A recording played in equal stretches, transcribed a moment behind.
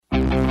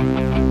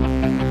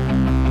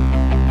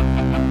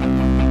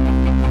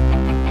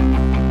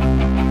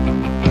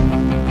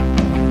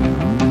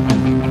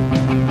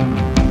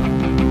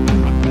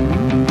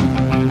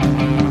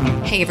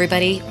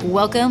everybody.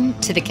 Welcome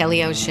to The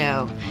Kelly O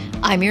Show.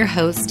 I'm your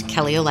host,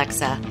 Kelly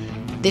Alexa.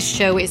 This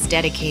show is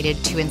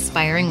dedicated to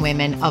inspiring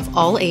women of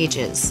all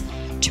ages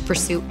to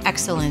pursue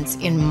excellence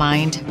in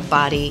mind,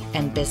 body,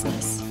 and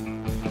business.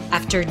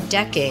 After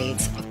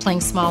decades of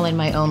playing small in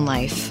my own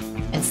life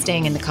and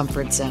staying in the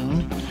comfort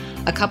zone,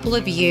 a couple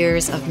of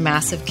years of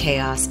massive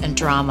chaos and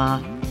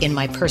drama in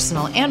my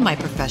personal and my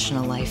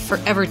professional life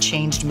forever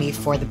changed me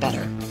for the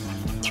better.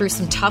 Through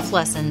some tough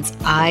lessons,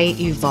 I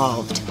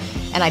evolved,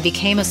 and I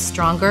became a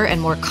stronger and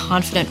more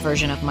confident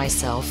version of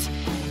myself,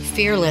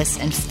 fearless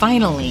and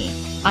finally,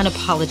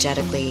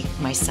 unapologetically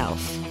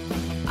myself.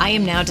 I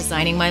am now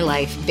designing my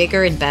life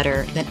bigger and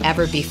better than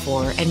ever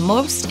before, and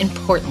most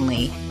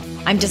importantly,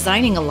 I'm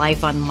designing a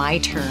life on my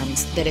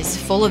terms that is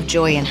full of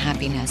joy and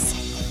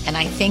happiness. And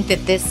I think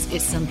that this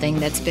is something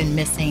that's been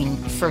missing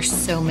for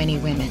so many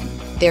women.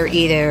 They're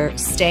either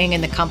staying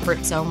in the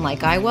comfort zone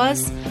like I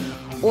was,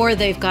 or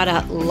they've got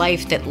a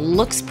life that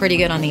looks pretty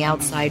good on the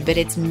outside, but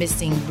it's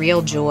missing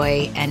real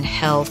joy and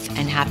health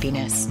and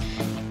happiness.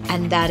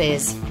 And that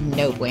is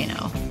no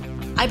bueno.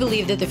 I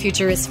believe that the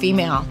future is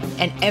female,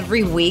 and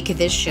every week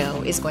this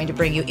show is going to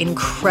bring you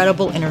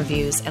incredible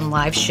interviews and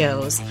live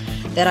shows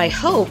that I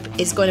hope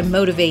is going to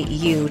motivate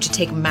you to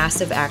take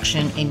massive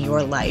action in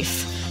your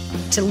life,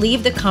 to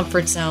leave the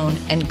comfort zone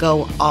and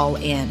go all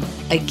in,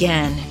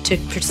 again, to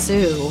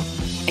pursue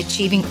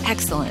achieving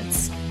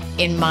excellence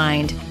in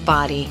mind,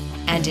 body,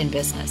 and in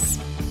business.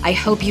 I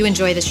hope you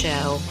enjoy the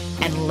show,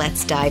 and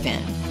let's dive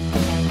in.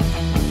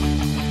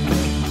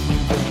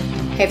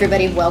 Hey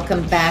everybody,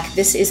 welcome back.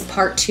 This is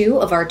part 2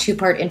 of our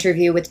 2-part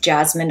interview with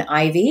Jasmine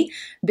Ivy,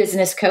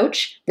 business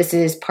coach. This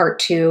is part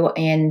 2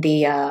 in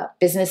the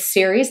business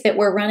series that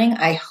we're running.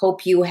 I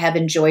hope you have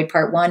enjoyed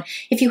part 1.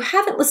 If you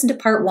haven't listened to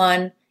part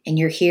 1 and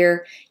you're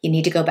here, you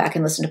need to go back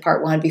and listen to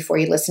part 1 before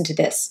you listen to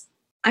this.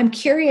 I'm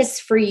curious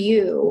for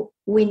you,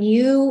 when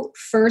you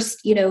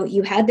first,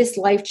 you had this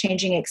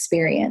life-changing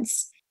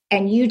experience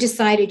and you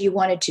decided you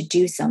wanted to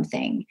do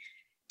something.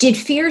 Did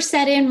fear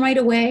set in right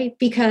away?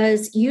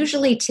 Because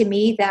usually to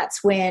me,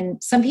 that's when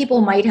some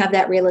people might have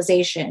that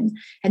realization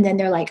and then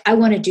they're like, I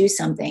want to do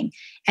something.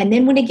 And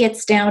then when it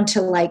gets down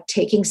to like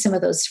taking some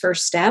of those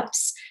first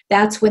steps,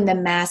 that's when the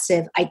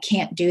massive, I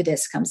can't do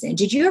this comes in.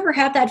 Did you ever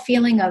have that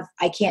feeling of,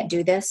 I can't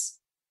do this?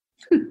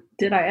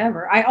 Did I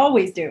ever? I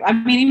always do. I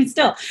mean, even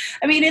still,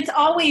 it's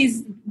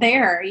always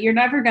there. You're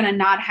never going to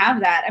not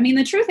have that.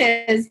 The truth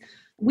is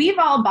we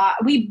bought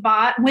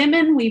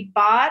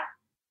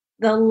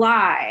the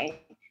lie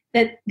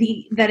that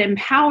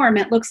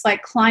empowerment looks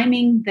like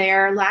climbing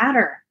their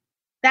ladder.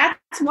 That's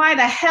why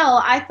the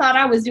hell I thought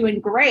I was doing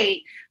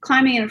great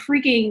climbing a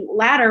freaking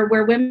ladder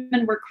where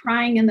women were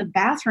crying in the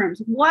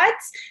bathrooms. What?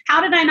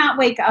 How did I not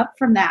wake up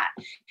from that?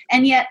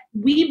 And yet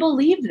we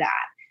believed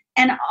that.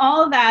 And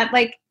all of that,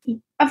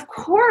 of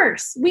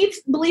course, we've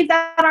believed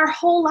that our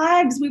whole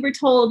lives. We were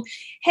told,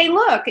 hey,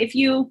 look, if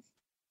you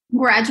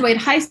graduate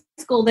high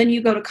school, then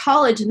you go to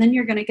college, and then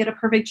you're going to get a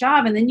perfect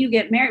job, and then you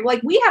get married.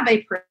 We have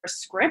a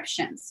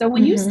prescription. So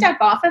when you step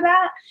off of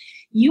that,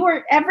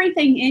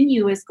 everything in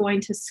you is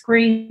going to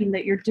scream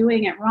that you're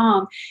doing it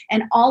wrong.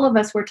 And all of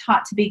us were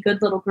taught to be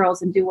good little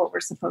girls and do what we're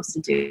supposed to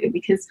do.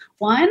 Because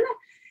 1,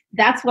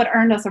 that's what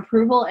earned us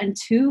approval. And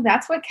 2,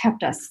 that's what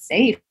kept us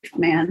safe,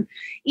 man.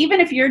 Even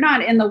if you're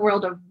not in the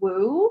world of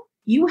woo,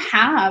 you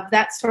have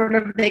that sort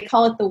of, they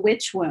call it the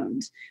witch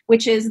wound,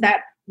 which is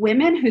that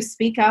women who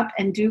speak up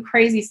and do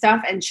crazy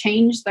stuff and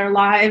change their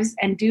lives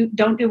and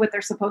don't do what they're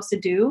supposed to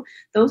do,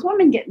 those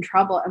women get in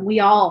trouble. And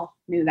we all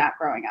knew that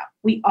growing up.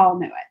 We all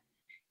knew it.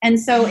 And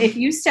so if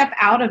you step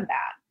out of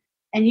that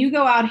and you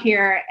go out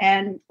here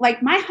and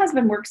my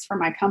husband works for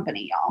my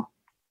company, y'all.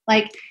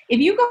 If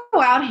you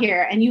go out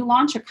here and you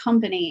launch a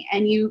company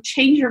and you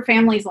change your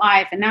family's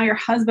life and now your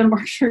husband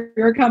works for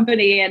your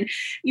company and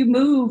you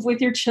move with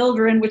your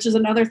children, which is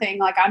another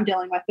thing I'm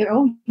dealing with.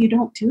 Oh, you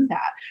don't do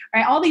that,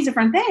 right? All these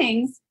different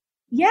things.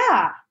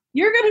 Yeah,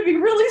 you're going to be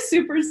really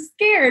super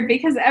scared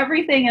because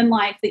everything in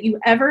life that you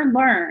ever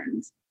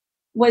learned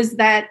was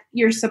that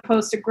you're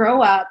supposed to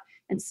grow up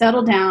and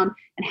settle down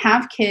and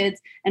have kids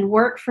and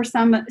work for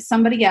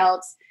somebody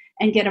else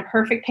and get a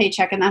perfect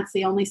paycheck. And that's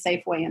the only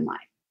safe way in life.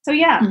 So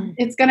yeah,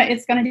 it's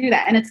gonna do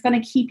that, and it's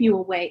gonna keep you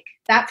awake.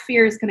 That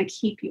fear is gonna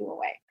keep you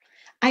awake.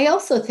 I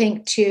also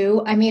think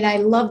too, I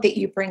love that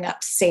you bring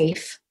up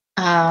safe,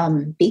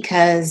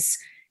 because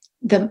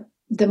the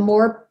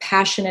more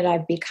passionate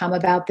I've become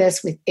about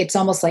this, it's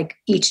almost like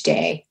each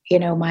day,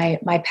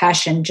 my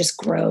passion just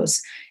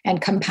grows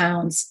and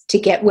compounds to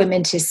get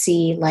women to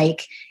see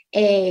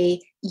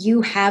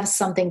you have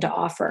something to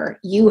offer.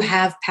 You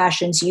have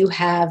passions, you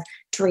have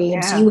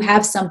dreams, you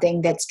have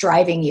something that's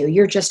driving you.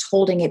 You're just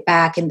holding it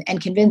back and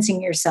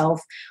convincing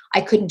yourself, I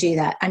couldn't do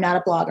that. I'm not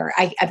a blogger.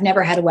 I've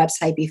never had a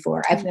website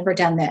before. I've never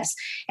done this.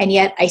 And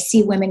yet I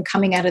see women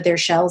coming out of their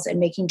shells and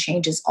making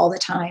changes all the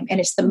time. And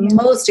it's the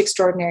most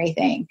extraordinary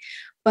thing.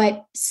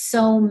 But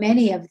so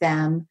many of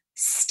them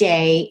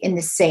stay in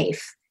the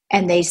safe,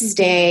 and they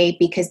stay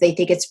because they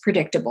think it's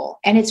predictable.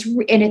 And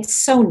it's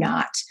so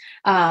not.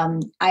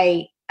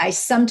 I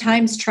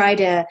sometimes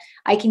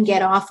I can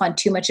get off on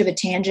too much of a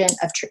tangent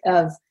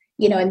of,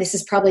 and this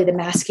is probably the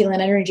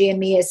masculine energy in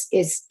me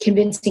is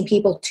convincing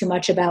people too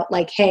much about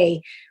like,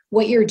 hey,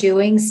 what you're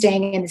doing,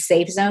 staying in the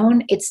safe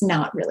zone, it's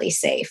not really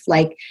safe.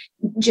 Like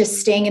just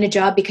staying in a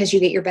job because you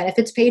get your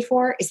benefits paid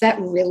for. Is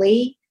that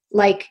really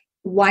like,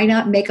 why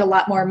not make a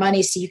lot more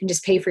money so you can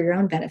just pay for your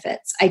own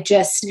benefits?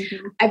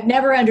 I've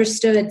never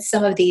understood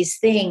some of these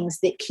things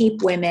that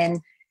keep women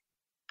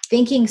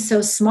thinking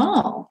so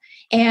small.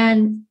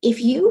 And if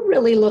you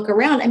really look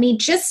around, I mean,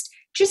 just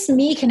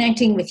me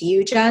connecting with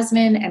you,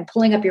 Jasmine, and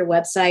pulling up your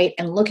website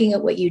and looking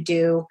at what you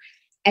do,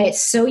 and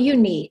it's so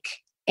unique.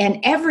 And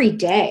every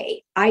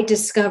day I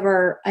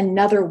discover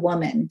another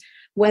woman,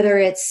 whether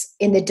it's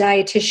in the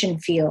dietitian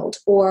field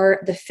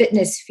or the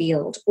fitness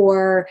field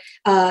or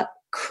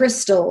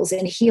crystals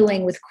and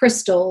healing with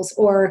crystals,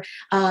 or,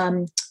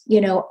 I'm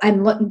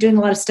doing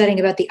a lot of studying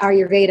about the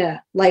Ayurveda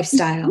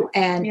lifestyle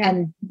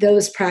and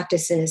those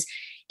practices.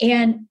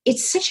 And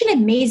it's such an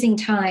amazing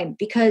time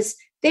because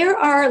there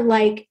are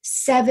like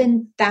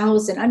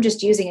 7,000, I'm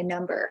just using a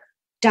number,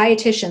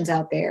 dietitians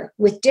out there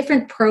with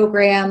different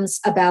programs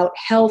about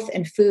health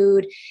and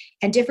food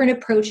and different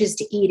approaches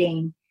to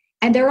eating.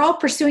 And they're all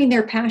pursuing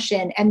their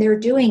passion and they're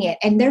doing it.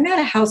 And they're not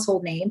a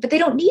household name, but they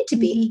don't need to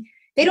be.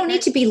 They don't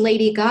need to be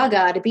Lady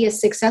Gaga to be a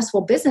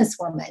successful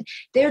businesswoman.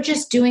 They're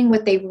just doing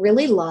what they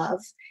really love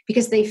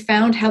because they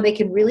found how they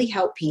can really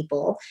help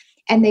people.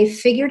 And they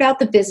figured out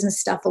the business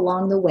stuff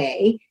along the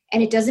way.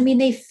 And it doesn't mean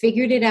they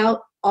figured it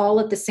out all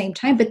at the same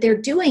time, but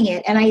they're doing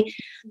it. And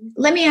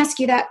let me ask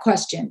you that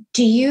question.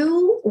 Do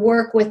you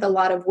work with a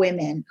lot of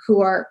women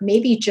who are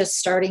maybe just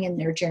starting in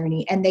their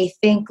journey and they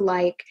think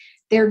like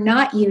they're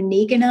not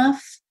unique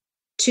enough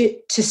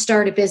to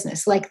start a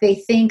business? Like they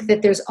think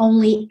that there's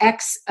only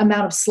X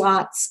amount of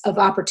slots of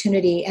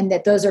opportunity and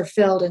that those are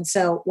filled. And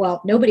so,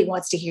 well, nobody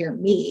wants to hear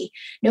me.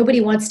 Nobody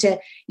wants to,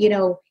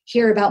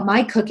 hear about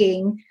my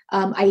cooking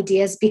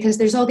ideas because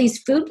there's all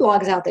these food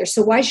blogs out there.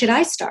 So why should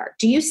I start?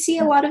 Do you see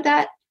a lot of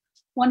that?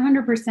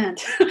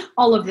 100%.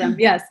 All of them.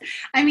 Yes.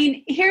 I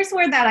mean, here's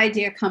where that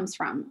idea comes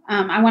from.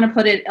 I want to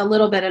put it a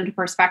little bit into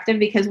perspective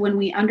because when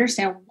we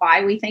understand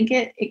why we think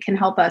it can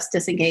help us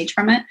disengage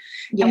from it.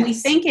 Yes. And we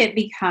think it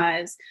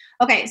because,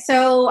 okay,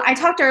 so I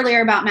talked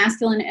earlier about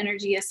masculine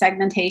energy as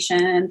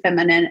segmentation and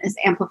feminine as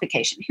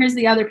amplification. Here's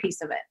the other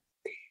piece of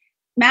it.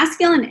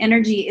 Masculine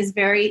energy is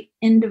very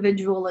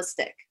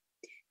individualistic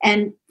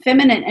and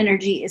feminine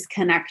energy is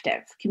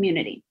connective,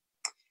 community.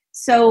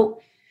 So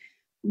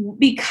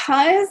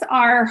because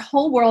our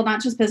whole world,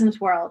 not just business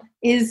world,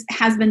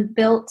 has been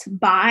built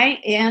by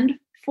and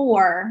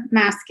for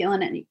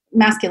masculinity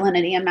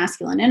and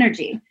masculine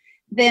energy,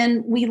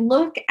 then we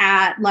look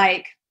at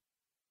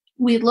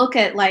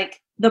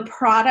the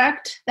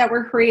product that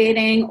we're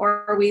creating,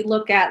 or we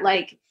look at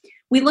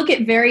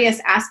various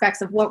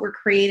aspects of what we're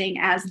creating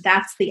as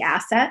that's the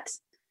asset.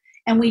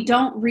 And we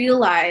don't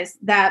realize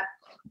that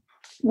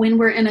when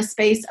we're in a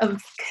space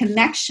of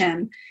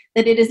connection,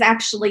 that it is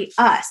actually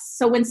us.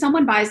 So when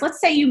someone buys, let's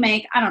say you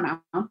make, I don't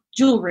know,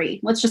 jewelry,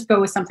 let's just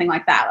go with something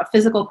like that, a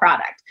physical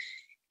product.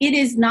 It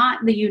is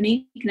not the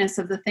uniqueness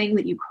of the thing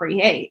that you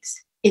create,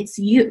 it's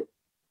you.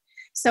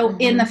 So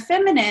in the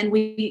feminine,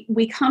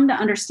 we come to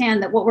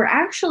understand that what we're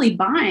actually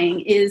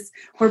buying is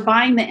we're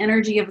buying the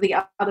energy of the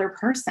other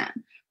person,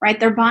 right?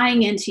 They're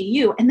buying into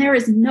you. And there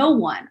is no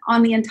one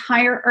on the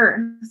entire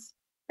earth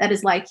that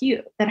is like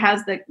you, that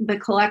has the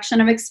collection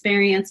of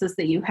experiences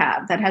that you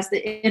have, that has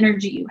the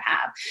energy you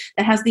have,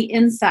 that has the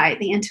insight,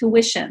 the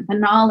intuition, the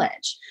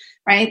knowledge,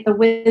 right? The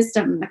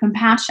wisdom, the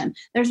compassion.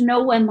 There's no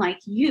one like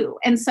you.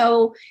 And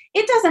so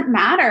it doesn't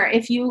matter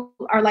if you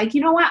are like,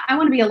 you know what, I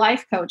want to be a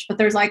life coach, but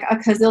there's like a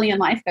gazillion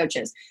life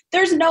coaches.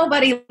 There's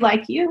nobody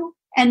like you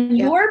and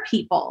your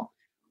people.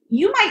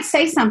 You might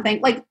say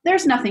something like,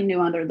 there's nothing new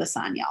under the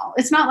sun, y'all.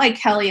 It's not like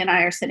Kelly and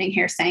I are sitting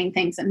here saying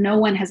things that no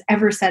one has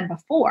ever said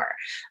before,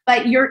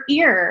 but your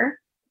ear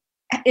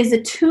is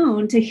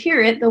attuned to hear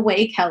it the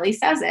way Kelly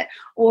says it.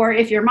 Or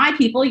if you're my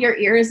people, your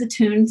ear is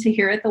attuned to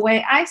hear it the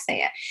way I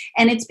say it.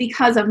 And it's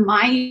because of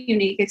my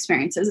unique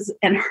experiences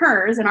and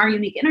hers and our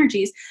unique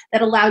energies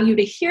that allow you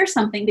to hear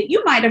something that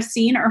you might have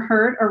seen or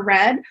heard or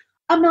read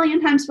a million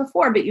times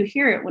before, but you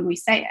hear it when we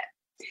say it.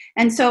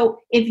 And so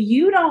if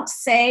you don't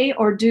say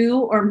or do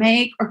or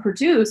make or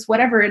produce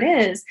whatever it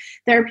is,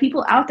 there are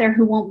people out there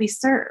who won't be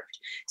served.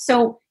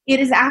 So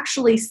it is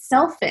actually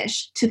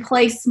selfish to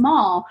play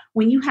small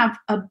when you have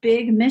a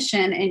big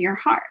mission in your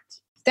heart.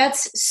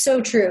 That's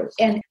so true.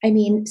 And I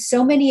mean,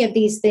 so many of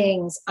these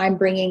things I'm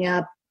bringing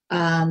up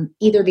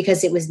either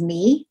because it was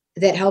me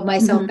that held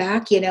myself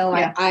back.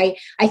 I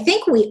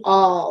think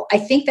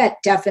I think that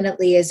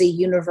definitely is a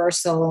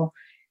universal,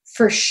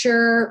 for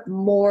sure,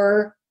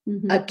 more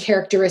a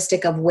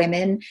characteristic of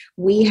women.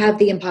 We have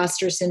the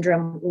imposter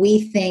syndrome.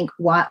 We think,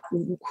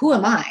 who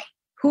am I?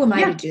 Who am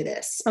I to do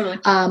this? Totally.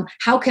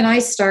 How can I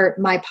start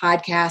my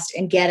podcast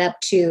and get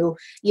up to,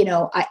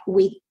 let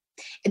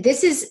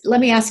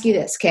me ask you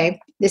this,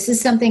 okay? This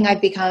is something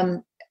I've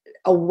become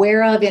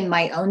aware of in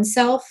my own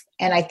self.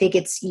 And I think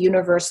it's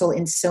universal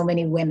in so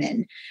many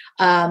women.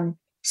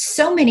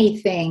 So many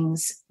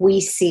things we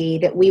see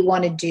that we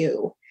want to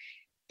do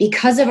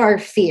because of our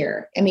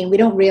fear. I mean, we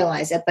don't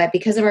realize it, but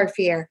because of our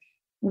fear,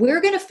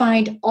 we're going to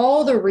find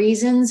all the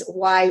reasons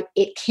why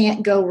it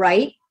can't go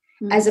right.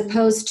 As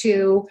opposed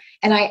to,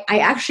 and I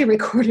actually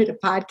recorded a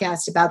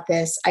podcast about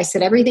this. I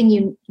said, everything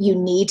you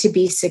need to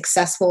be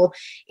successful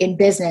in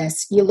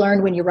business, you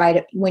learned when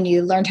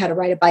you learned how to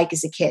ride a bike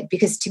as a kid.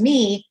 Because to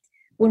me,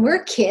 when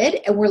we're a kid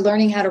and we're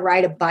learning how to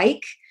ride a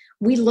bike,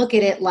 we look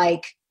at it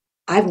like,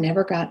 I've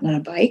never gotten on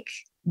a bike,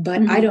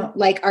 but I don't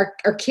like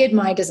our kid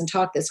mind doesn't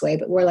talk this way,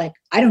 but we're like,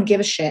 I don't give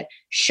a shit.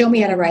 Show me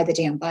how to ride the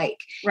damn bike.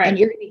 Right. And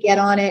you're going to get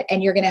on it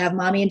and you're going to have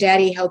mommy and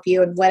daddy help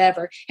you and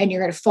whatever. And you're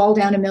going to fall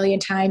down a million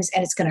times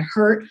and it's going to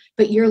hurt.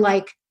 But you're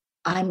like,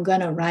 I'm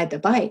going to ride the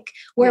bike.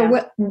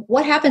 Where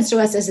what happens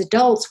to us as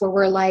adults where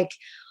we're like,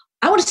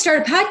 I want to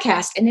start a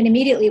podcast. And then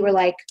immediately we're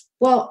like,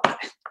 well,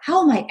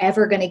 how am I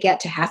ever going to get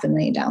to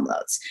 500,000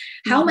 downloads?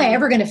 How am I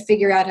ever going to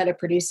figure out how to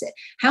produce it?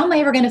 How am I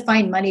ever going to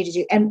find money to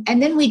do? And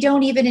then we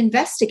don't even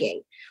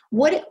investigate.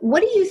 What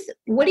do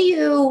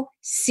you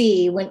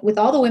see with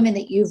all the women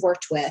that you've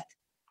worked with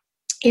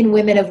in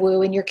Women of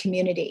Woo in your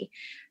community?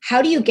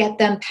 How do you get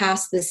them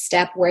past this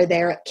step where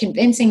they're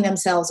convincing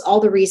themselves all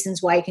the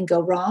reasons why it can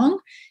go wrong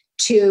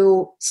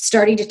to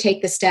starting to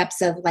take the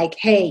steps of like,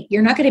 hey,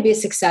 you're not going to be a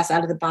success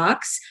out of the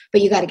box, but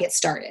you got to get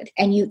started.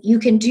 And you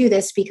can do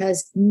this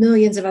because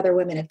millions of other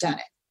women have done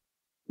it.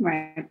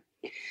 Right.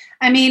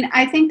 I mean,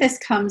 I think this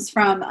comes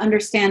from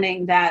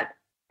understanding that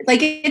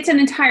like it's an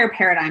entire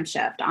paradigm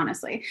shift,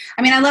 honestly.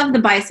 I mean, I love the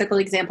bicycle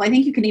example. I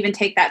think you can even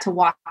take that to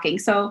walking.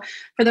 So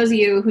for those of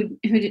you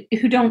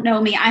who don't know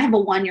me, I have a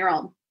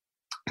 1-year-old.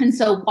 And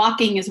so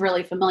walking is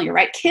really familiar,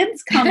 right?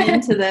 Kids come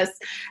into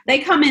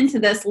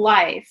this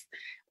life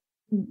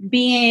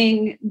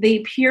being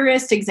the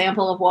purest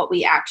example of what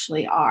we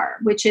actually are,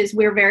 which is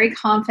we're very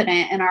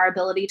confident in our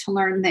ability to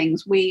learn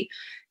things. We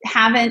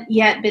haven't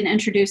yet been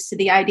introduced to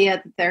the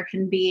idea that there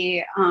can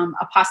be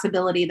a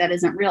possibility that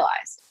isn't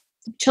realized.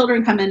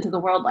 Children come into the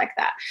world like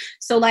that.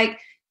 So like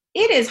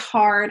it is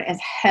hard as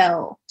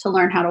hell to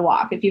learn how to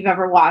walk. If you've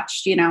ever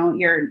watched,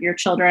 your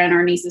children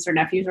or nieces or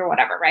nephews or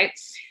whatever, right?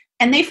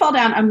 And they fall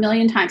down a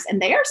million times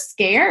and they are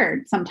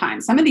scared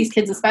sometimes. Some of these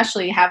kids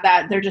especially have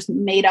that. They're just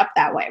made up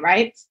that way,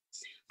 right?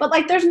 But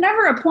like there's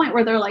never a point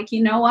where they're like,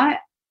 you know what?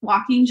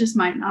 Walking just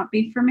might not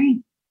be for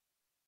me.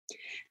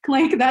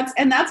 Like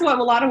that's what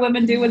a lot of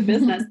women do with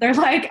business. They're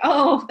like,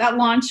 oh, that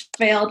launch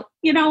failed.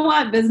 You know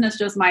what? Business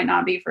just might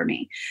not be for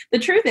me. The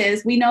truth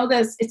is, we know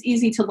this. It's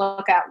easy to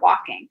look at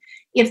walking.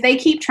 If they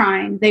keep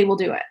trying, they will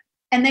do it.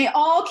 And they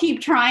all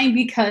keep trying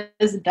because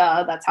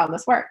that's how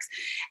this works.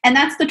 And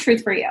that's the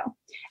truth for you.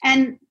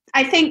 And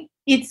I think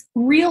it's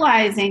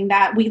realizing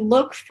that we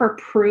look for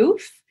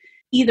proof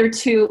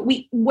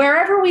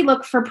wherever we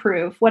look for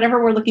proof,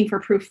 whatever we're looking for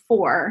proof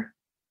for,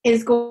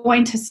 is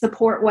going to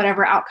support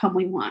whatever outcome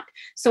we want.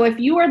 So if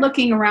you are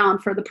looking around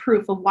for the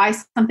proof of why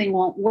something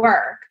won't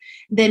work,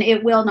 then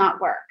it will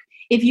not work.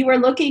 If you are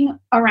looking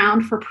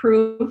around for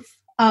proof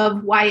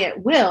of why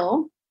it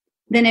will,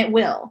 then it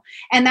will.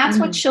 And that's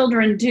what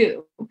children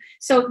do.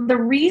 So the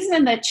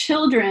reason that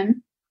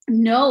children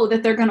know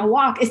that they're going to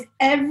walk is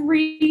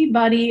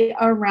everybody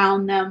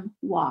around them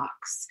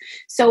walks.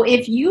 So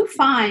if you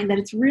find that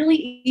it's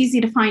really easy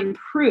to find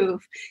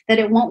proof that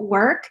it won't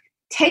work,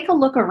 take a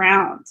look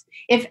around.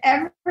 If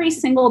every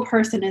single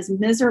person is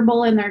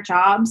miserable in their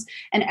jobs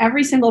and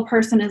every single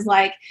person is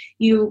like,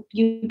 you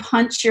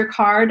punch your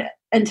card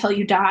until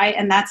you die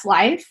and that's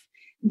life,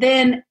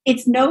 then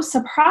it's no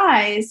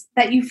surprise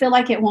that you feel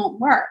like it won't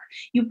work.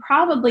 You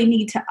probably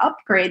need to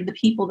upgrade the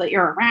people that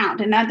you're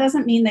around. And that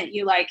doesn't mean that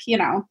you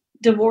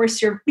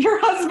divorce your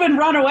husband,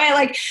 run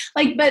away,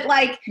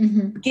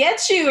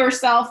 get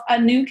yourself a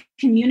new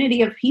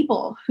community of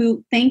people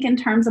who think in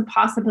terms of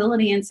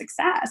possibility and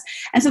success.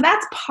 And so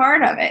that's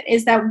part of it,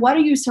 is that what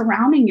are you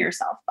surrounding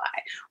yourself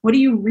by? What are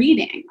you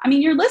reading? I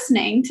mean, you're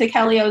listening to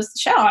Kelly O's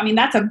show. I mean,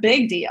 that's a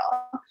big deal.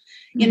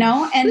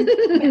 And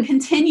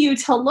continue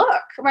to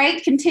look,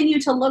 right? Continue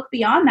to look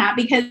beyond that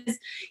because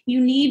you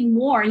need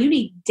more. You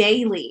need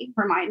daily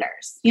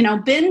reminders,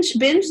 binge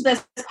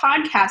this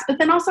podcast, but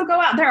then also go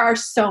out. There are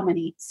so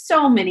many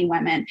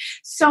women,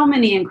 so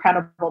many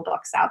incredible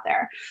books out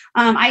there.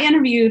 I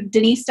interviewed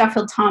Denise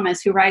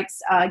Duffield-Thomas, who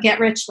writes Get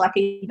Rich,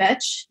 Lucky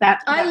Bitch.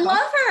 I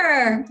love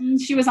her.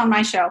 She was on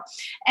my show.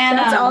 And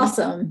that's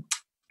awesome.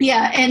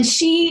 Yeah. And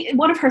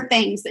one of her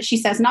things that she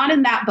says, not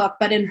in that book,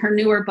 but in her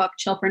newer book,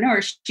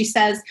 Chillpreneur, she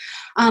says,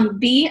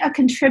 be a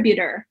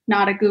contributor,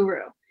 not a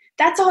guru.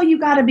 That's all you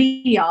got to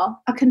be, y'all,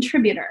 a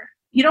contributor.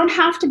 You don't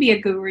have to be a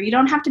guru. You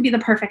don't have to be the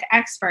perfect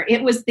expert.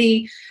 It was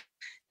the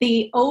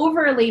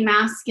overly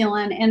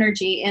masculine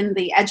energy in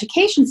the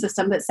education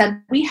system that said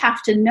we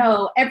have to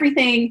know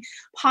everything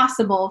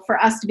possible for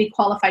us to be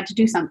qualified to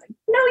do something.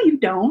 No, you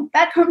don't.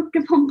 That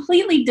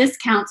completely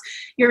discounts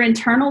your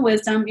internal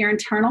wisdom, your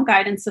internal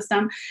guidance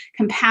system,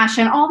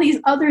 compassion, all these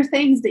other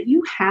things that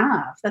you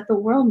have that the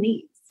world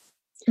needs.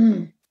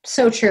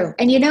 So true.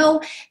 And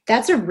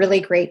that's a really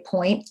great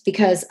point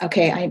because,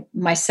 okay,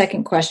 my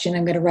second question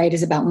I'm going to write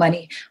is about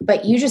money,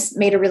 but you just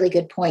made a really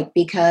good point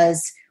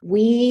because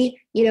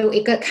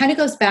it kind of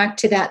goes back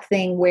to that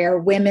thing where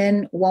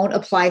women won't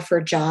apply for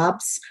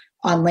jobs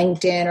on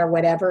LinkedIn or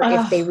whatever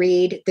if they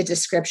read the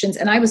descriptions.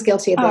 And I was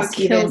guilty of this.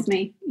 It kills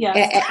me.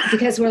 Yes.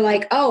 Because we're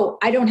like,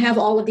 I don't have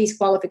all of these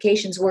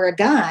qualifications, where a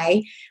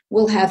guy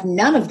will have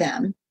none of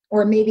them,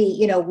 or maybe,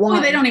 one.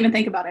 Well, they don't even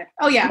think about it.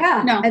 Oh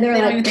yeah. No, and they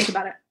don't even think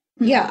about it.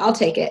 Yeah, I'll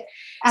take it.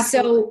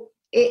 Absolutely. So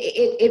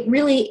it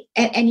really,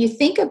 and you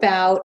think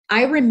about,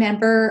 I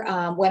remember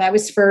when I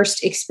was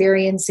first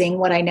experiencing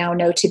what I now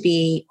know to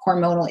be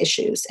hormonal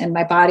issues, and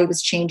my body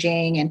was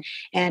changing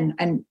and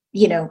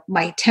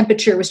my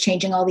temperature was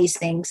changing, all these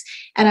things.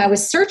 And I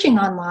was searching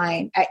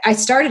online. I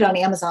started on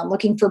Amazon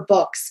looking for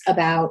books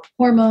about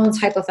hormones,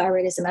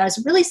 hypothyroidism. And I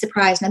was really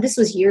surprised. Now, this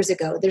was years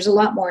ago. There's a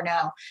lot more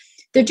now.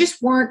 There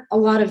just weren't a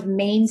lot of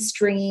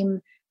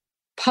mainstream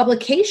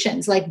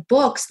publications like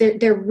books.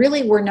 There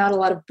really were not a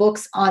lot of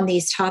books on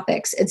these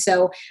topics. And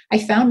so I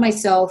found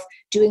myself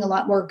doing a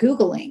lot more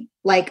Googling,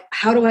 like,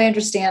 how do I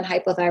understand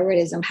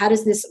hypothyroidism?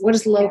 What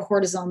does low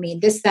cortisol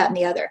mean? This, that, and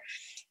the other.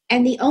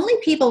 And the only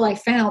people I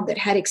found that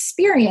had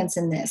experience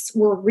in this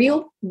were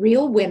real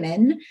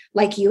women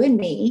like you and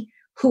me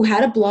who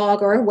had a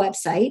blog or a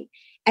website.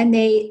 And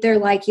they're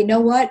like, you know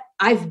what?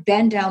 I've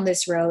been down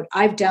this road.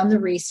 I've done the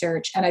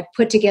research and I've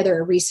put together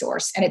a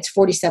resource and it's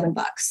 $47.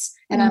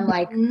 And I'm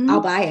like,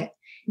 I'll buy it.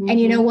 Mm-hmm. And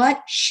you know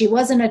what? She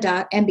wasn't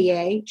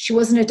MBA. She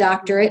wasn't a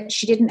doctorate.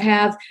 She didn't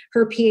have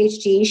her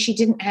PhD. She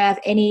didn't have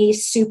any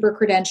super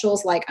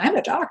credentials like, I'm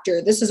a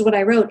doctor. This is what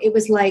I wrote. It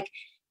was like,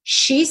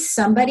 she's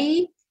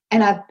somebody,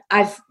 and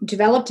I've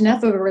developed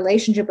enough of a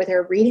relationship with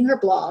her reading her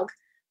blog.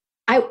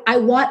 I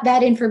want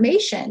that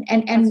information.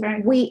 And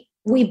right.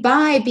 We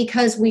buy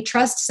because we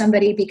trust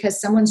somebody, because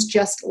someone's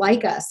just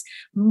like us.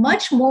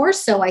 Much more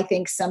so, I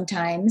think,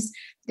 sometimes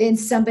than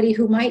somebody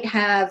who might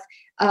have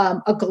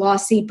a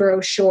glossy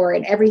brochure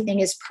and everything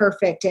is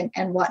perfect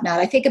and whatnot.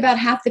 I think about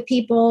half the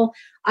people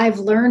I've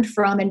learned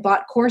from and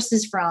bought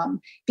courses from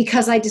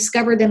because I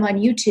discovered them on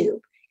YouTube.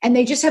 And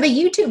they just have a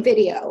YouTube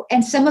video.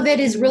 And some of it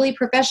is really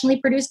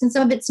professionally produced and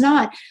some of it's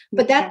not.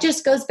 But that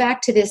just goes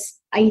back to this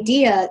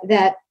idea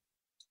that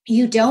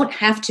you don't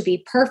have to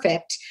be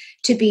perfect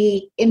to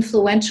be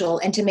influential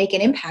and to make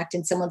an impact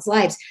in someone's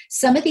lives.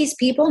 Some of these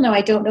people, now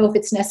I don't know if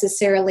it's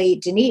necessarily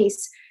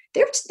Denise,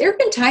 there have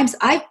been times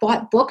I've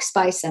bought books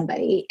by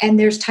somebody and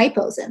there's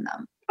typos in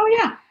them. Oh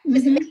yeah.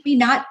 Does it make me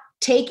not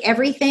take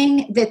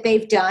everything that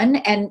they've done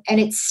and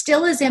it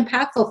still is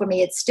impactful for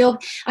me? It's still,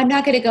 I'm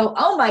not going to go,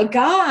 oh my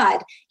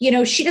God,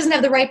 she doesn't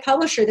have the right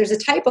publisher. There's a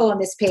typo on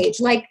this page.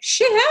 Like,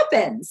 shit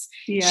happens.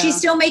 Yeah. She's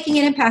still making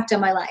an impact on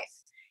my life.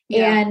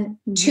 Yeah. And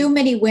too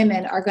many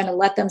women are going to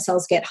let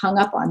themselves get hung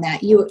up on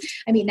that.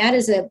 That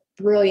is a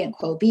brilliant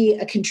quote. Be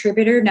a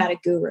contributor, not a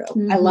guru.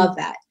 I love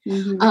that.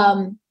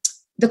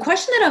 The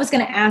question that I was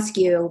going to ask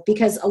you,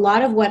 because a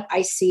lot of what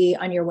I see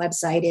on your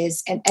website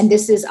is, and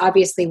this is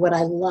obviously what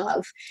I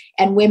love,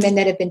 and women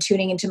that have been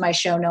tuning into my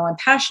show know I'm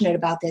passionate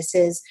about this,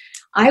 is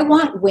I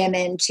want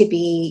women to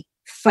be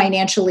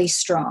financially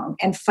strong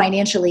and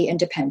financially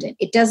independent.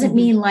 It doesn't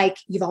mean like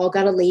you've all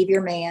got to leave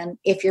your man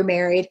if you're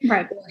married,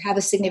 right, or have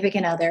a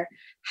significant other.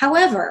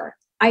 However,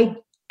 I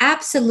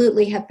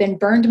absolutely have been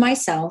burned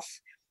myself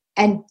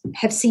and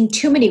have seen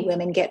too many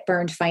women get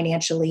burned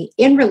financially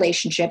in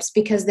relationships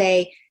because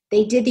they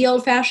did the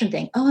old-fashioned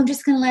thing. Oh, I'm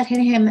just going to let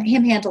him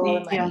handle all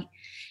the money. Yeah.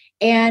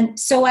 And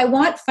so I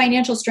want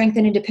financial strength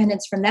and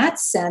independence from that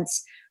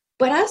sense,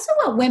 but I also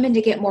want women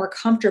to get more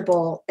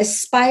comfortable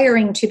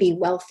aspiring to be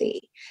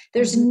wealthy.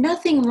 There's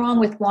nothing wrong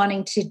with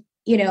wanting to,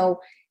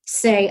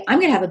 say, I'm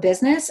going to have a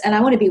business and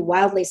I want to be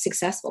wildly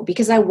successful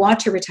because I want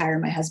to retire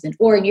my husband.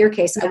 Or in your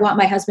case, I want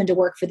my husband to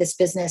work for this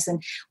business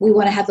and we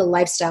want to have the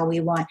lifestyle we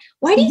want.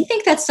 Why do you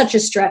think that's such a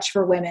stretch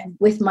for women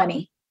with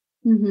money?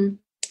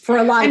 For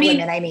a lot of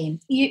women,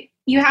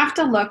 You have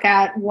to look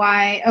at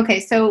why. Okay,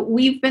 so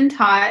we've been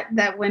taught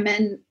that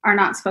women are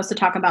not supposed to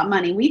talk about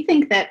money. We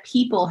think that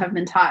people have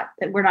been taught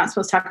that we're not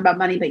supposed to talk about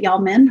money, but y'all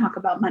men talk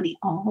about money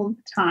all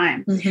the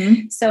time.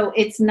 So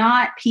it's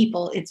not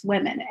people, it's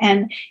women.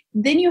 And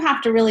then you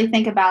have to really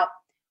think about,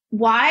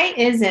 why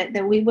is it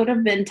that we would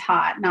have been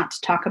taught not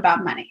to talk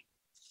about money?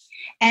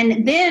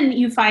 And then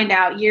you find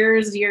out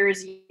years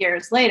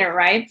later,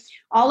 right?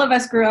 All of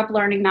us grew up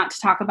learning not to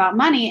talk about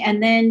money.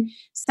 And then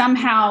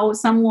somehow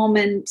some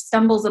woman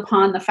stumbles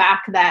upon the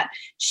fact that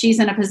she's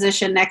in a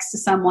position next to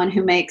someone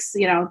who makes,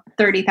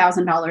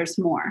 $30,000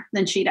 more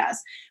than she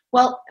does.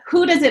 Well,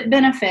 who does it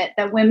benefit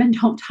that women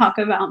don't talk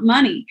about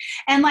money?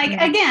 And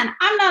again,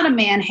 I'm not a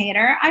man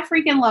hater. I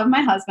freaking love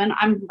my husband.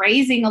 I'm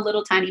raising a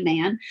little tiny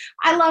man.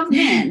 I love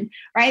men,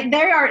 right?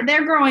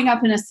 They're growing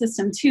up in a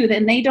system too,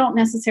 that they don't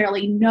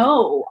necessarily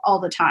know all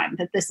the time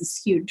that this is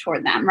skewed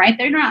toward them, right?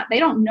 They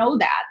don't know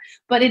that,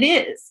 but it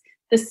is.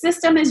 The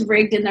system is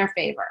rigged in their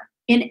favor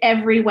in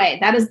every way.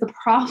 That is the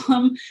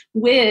problem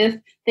with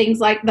things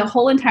like the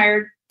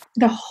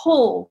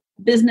whole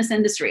business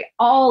industry.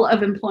 All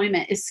of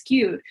employment is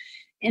skewed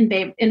in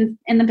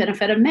the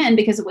benefit of men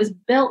because it was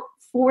built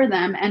for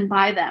them and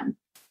by them.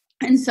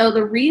 And so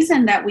the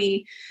reason that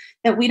we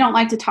don't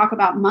like to talk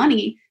about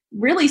money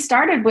really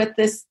started with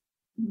this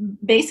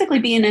basically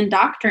being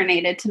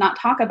indoctrinated to not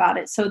talk about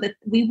it so that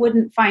we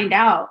wouldn't find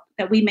out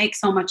that we make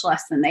so much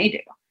less than they do.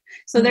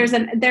 So there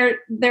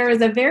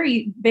is a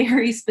very,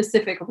 very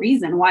specific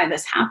reason why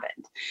this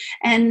happened.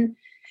 And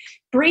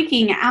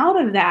breaking out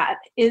of that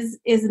is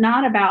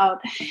not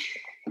about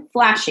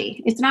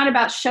flashy. It's not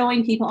about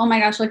showing people, oh my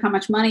gosh, look how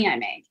much money I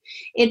make.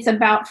 It's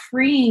about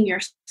freeing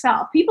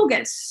yourself. People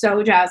get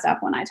so jazzed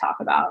up when I talk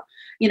about,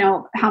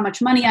 how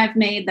much money I've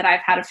made, that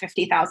I've had a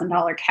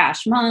 $50,000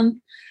 cash month.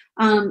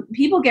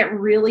 People get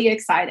really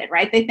excited,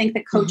 right? They think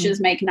that coaches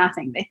make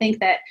nothing. They think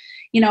that,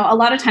 a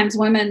lot of times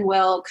women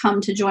will come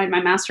to join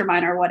my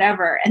mastermind or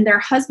whatever, and their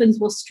husbands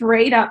will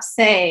straight up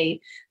say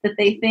that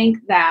they think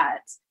that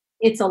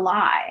it's a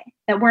lie,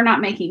 that we're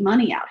not making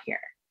money out here.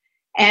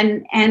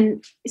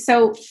 And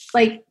so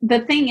like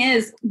the thing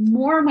is,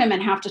 more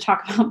women have to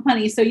talk about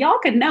money so y'all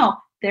could know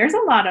there's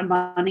a lot of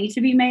money to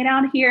be made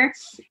out here.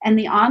 And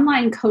the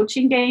online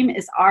coaching game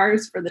is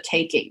ours for the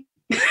taking.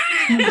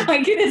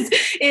 Like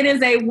it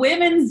is a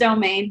women's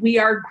domain. We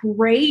are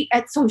great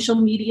at social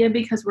media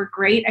because we're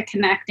great at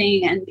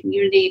connecting and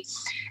community.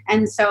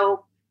 And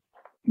so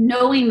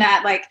knowing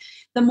that, like,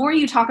 the more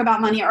you talk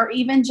about money or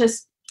even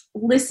just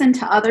listen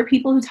to other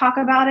people who talk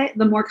about it,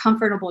 the more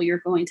comfortable you're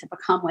going to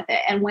become with it.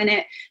 And when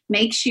it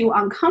makes you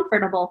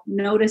uncomfortable,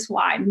 notice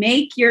why.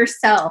 Make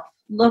yourself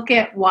look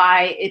at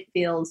why it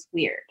feels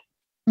weird.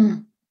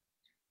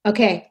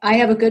 Okay. I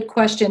have a good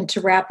question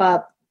to wrap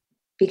up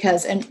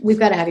and we've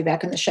got to have you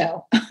back on the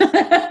show.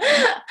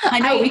 I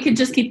know we could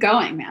just keep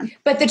going, man.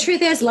 But the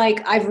truth is,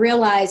 like, I've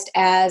realized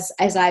as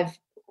I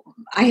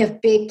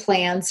have big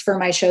plans for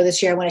my show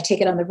this year. I want to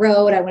take it on the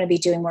road. I want to be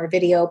doing more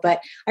video,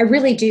 but I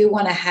really do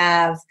want to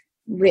have,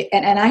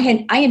 and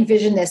I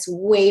envisioned this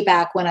way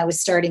back when I was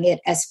starting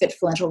it as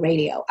Fitfluential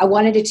Radio. I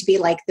wanted it to be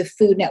like the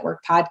Food Network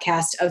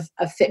podcast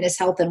of fitness,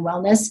 health, and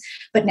wellness.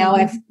 But now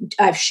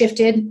I've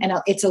shifted, and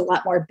it's a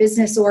lot more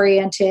business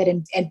oriented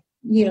and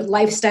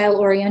lifestyle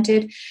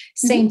oriented.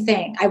 Same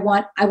thing. I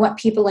want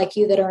people like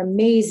you that are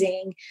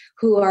amazing,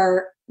 who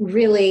are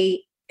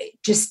really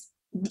just,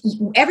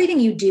 everything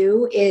you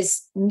do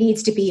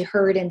needs to be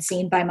heard and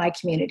seen by my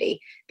community,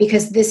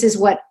 because this is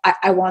what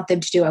I want them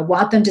to do. I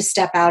want them to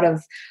step out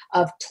of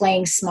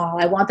playing small.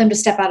 I want them to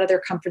step out of their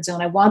comfort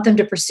zone. I want them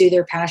to pursue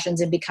their passions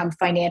and become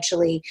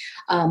financially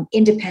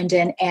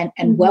independent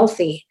and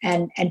wealthy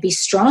and be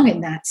strong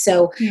in that.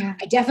 So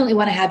I definitely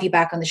want to have you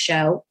back on the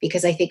show,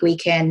 because I think we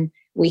can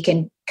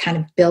kind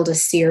of build a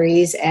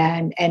series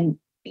and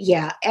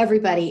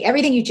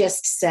everything you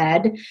just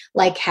said,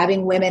 like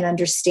having women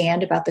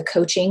understand about the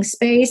coaching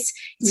space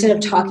instead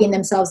of talking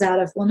themselves out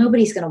of, well,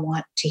 nobody's going to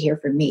want to hear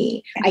from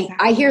me. Exactly.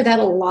 I hear that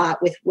a lot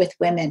with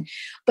women,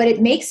 but it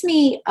makes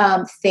me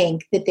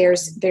think that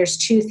there's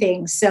two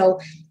things. So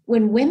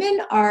when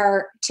women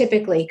are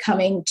typically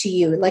coming to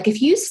you, like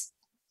if you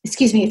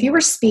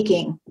were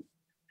speaking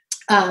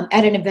at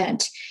an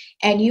event,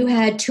 and you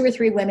had 2 or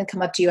 3 women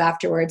come up to you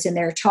afterwards, and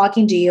they're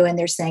talking to you and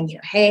they're saying,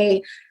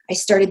 hey, I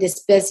started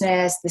this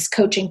business, this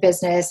coaching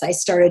business. I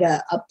started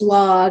a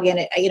blog,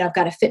 and I've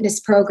got a fitness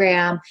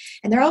program,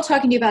 and they're all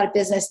talking to you about a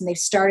business, and they've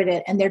started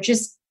it, and they're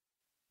just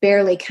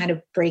barely kind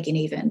of breaking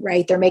even,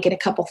 right? They're making a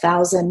couple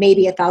thousand,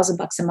 maybe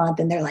 $1,000 a month.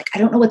 And they're like, I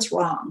don't know what's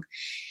wrong.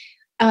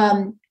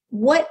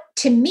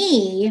 To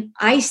me,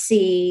 I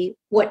see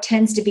what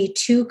tends to be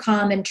 2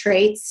 common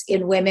traits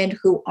in women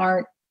who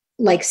aren't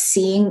like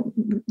seeing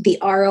the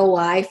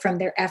ROI from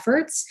their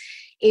efforts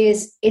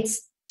is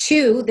it's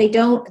 2,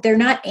 they're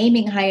not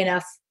aiming high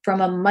enough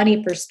from a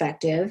money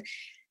perspective,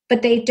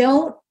 but they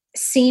don't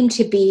seem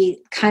to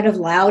be kind of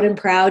loud and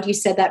proud. You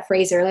said that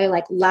phrase earlier,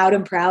 like loud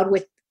and proud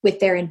with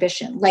their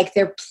ambition. Like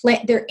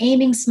they're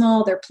aiming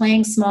small, they're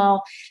playing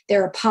small,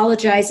 they're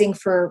apologizing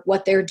for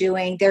what they're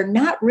doing. They're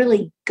not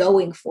really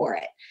going for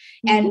it.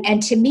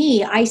 And to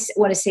me, I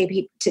want to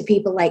say to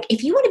people, like,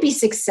 if you want to be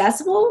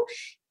successful,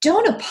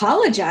 don't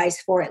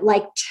apologize for it.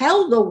 Like,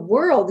 tell the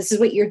world this is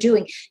what you're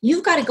doing.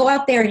 You've got to go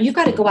out there, and you've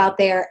got to go out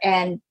there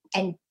and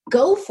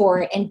go for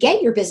it and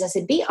get your business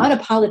and be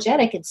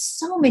unapologetic. And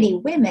so many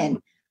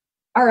women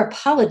are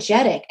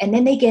apologetic, and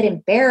then they get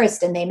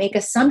embarrassed and they make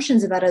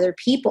assumptions about other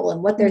people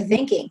and what they're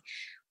thinking.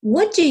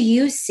 What do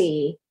you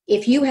see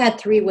if you had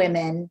 3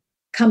 women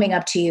coming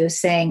up to you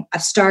saying,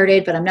 I've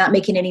started, but I'm not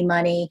making any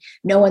money.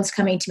 No one's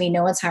coming to me.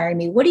 No one's hiring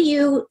me. What do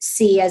you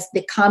see as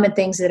the common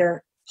things that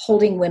are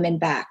holding women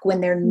back when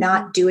they're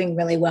not doing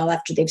really well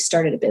after they've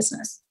started a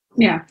business?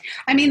 Yeah.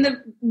 I mean,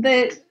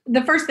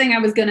 the first thing I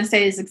was going to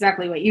say is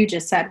exactly what you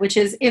just said, which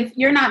is if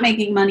you're not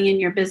making money in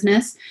your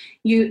business,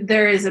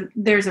 there's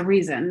a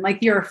reason.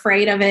 Like, you're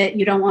afraid of it.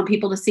 You don't want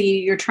people to see you.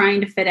 You're trying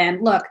to fit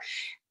in. Look,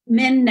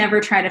 men never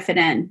try to fit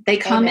in. They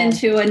come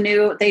into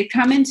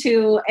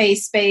a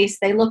space,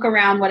 they look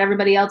around what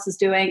everybody else is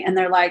doing, and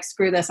they're like,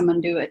 screw this, I'm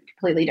going to do it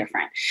completely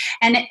different.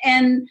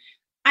 And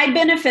I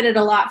benefited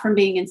a lot from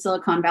being in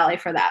Silicon Valley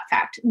for that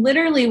fact.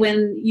 Literally,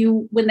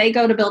 when they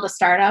go to build a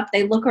startup,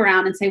 they look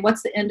around and say,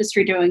 what's the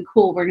industry doing?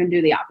 Cool, we're going to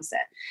do the opposite.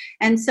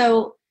 And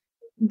so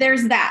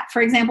there's that.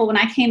 For example, when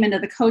I came into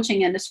the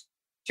coaching industry,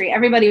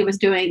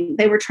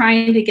 they were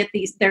trying to get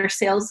their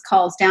sales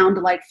calls down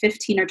to like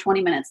 15 or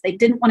 20 minutes. They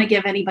didn't want to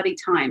give anybody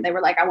time. They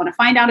were like, I want to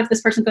find out if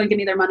this person's going to give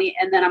me their money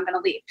and then I'm going to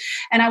leave.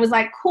 And I was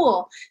like,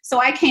 cool. So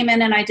I came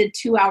in and I did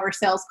 2-hour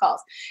sales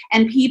calls,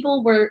 and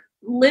people were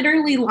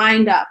literally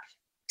lined up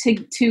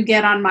to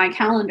get on my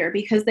calendar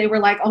because they were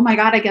like, oh my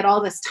God, I get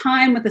all this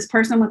time with this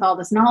person with all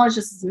this knowledge.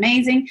 This is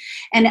amazing.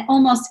 And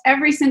almost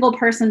every single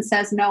person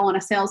says no on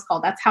a sales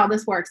call. That's how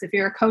this works. If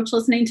you're a coach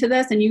listening to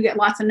this and you get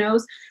lots of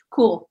no's,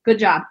 cool, good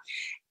job.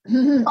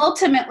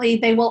 Ultimately,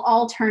 they will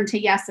all turn to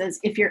yeses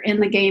if you're in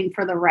the game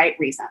for the right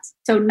reasons.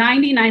 So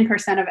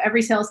 99% of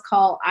every sales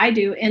call I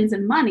do ends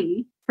in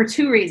money for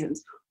 2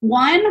 reasons.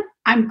 1,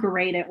 I'm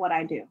great at what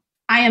I do.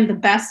 I am the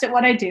best at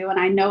what I do, and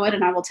I know it,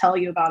 and I will tell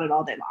you about it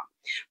all day long.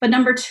 But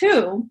number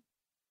 2,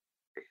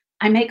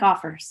 I make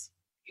offers.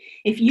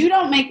 If you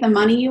don't make the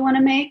money you want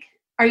to make,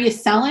 are you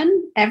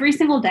selling every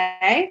single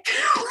day?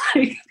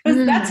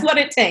 Because that's what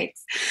it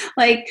takes.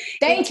 Like,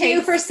 thank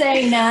you for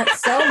saying that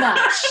so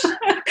much.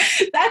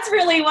 That's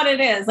really what it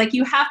is. Like,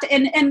 you have to,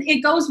 and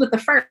it goes with the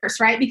first,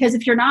 right? Because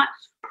if you're not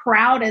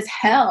proud as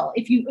hell,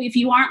 if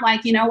you aren't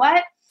like, you know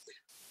what?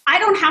 I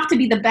don't have to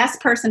be the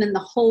best person in the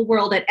whole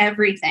world at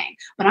everything,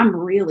 but I'm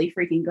really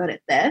freaking good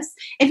at this.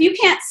 If you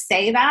can't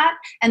say that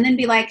and then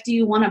be like, do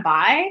you want to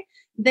buy?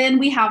 Then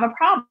we have a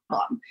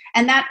problem.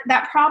 And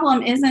that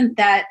problem isn't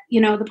that,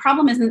 the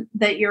problem isn't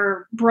that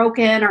you're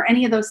broken or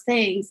any of those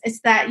things. It's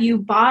that you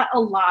bought a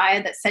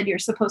lie that said you're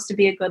supposed to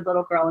be a good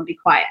little girl and be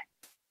quiet.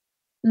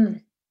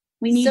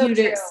 We need you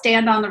to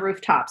stand on the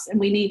rooftops, and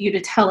we need you to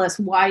tell us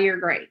why you're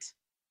great.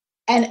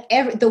 And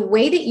the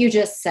way that you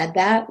just said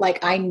that,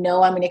 like, I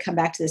know I'm going to come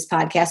back to this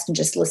podcast and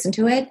just listen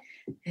to it.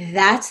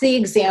 That's the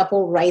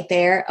example right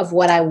there of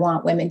what I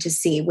want women to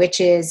see, which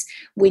is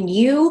when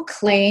you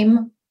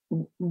claim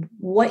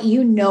what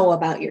you know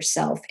about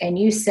yourself and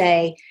you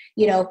say,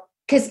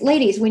 because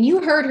ladies, when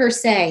you heard her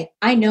say,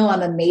 I know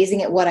I'm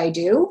amazing at what I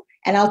do,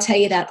 and I'll tell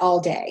you that all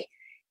day,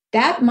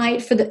 that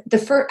might for the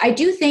first, I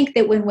do think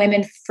that when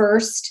women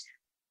first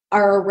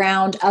are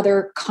around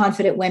other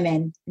confident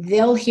women,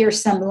 they'll hear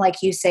something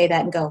like you say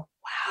that and go,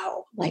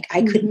 wow, like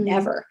I could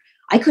never,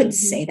 I couldn't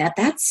say that.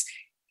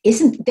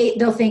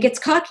 They'll think it's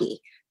cocky,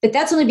 but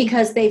that's only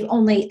because they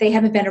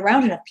haven't been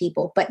around enough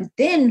people. But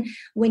then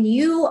when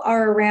you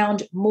are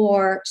around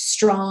more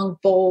strong,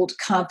 bold,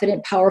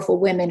 confident, powerful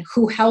women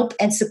who help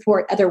and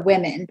support other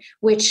women,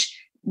 which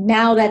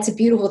now that's a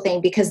beautiful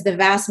thing because the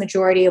vast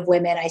majority of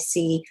women I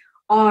see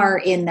are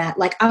in that,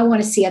 like, I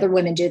want to see other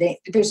women do that.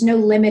 There's no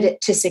limit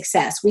to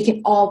success. We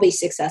can all be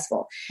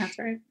successful. That's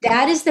right.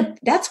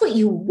 That's what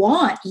you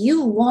want.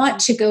 You want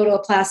to go to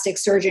a plastic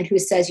surgeon who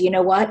says, you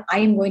know what, I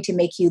am going to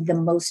make you the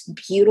most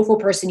beautiful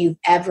person you've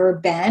ever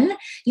been.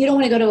 You don't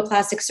want to go to a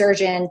plastic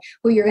surgeon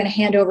who you're going to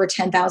hand over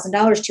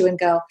 $10,000 to and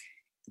go,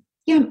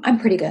 yeah, I'm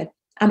pretty good.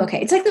 I'm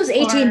okay. It's like those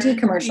AT&T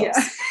commercials,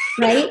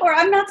 right? Or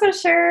I'm not so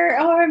sure,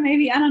 or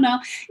maybe, I don't know.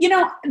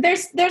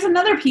 There's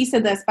another piece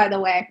of this, by the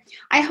way.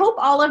 I hope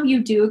all of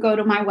you do go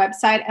to my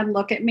website and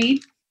look at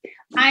me.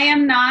 I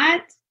am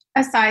not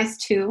a size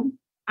 2.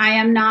 I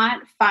am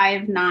not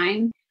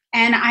 5'9",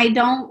 and I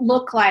don't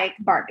look like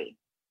Barbie.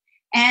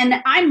 And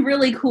I'm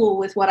really cool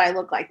with what I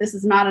look like. This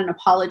is not an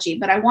apology,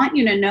 but I want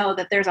you to know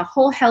that there's a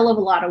whole hell of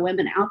a lot of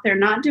women out there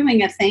not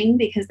doing a thing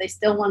because they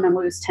still want to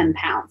lose 10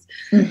 pounds.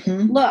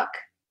 Mm-hmm. Look,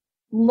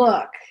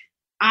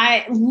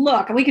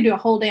 we could do a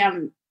whole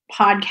damn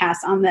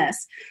podcast on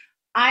this.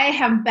 I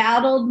have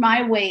battled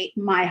my weight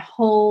my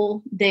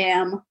whole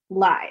damn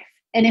life.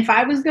 And if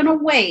I was going to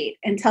wait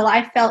until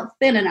I felt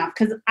thin enough,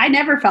 because I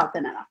never felt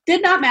thin enough,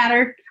 did not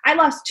matter. I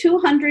lost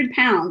 200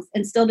 pounds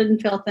and still didn't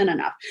feel thin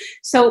enough.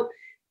 So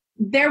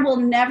there will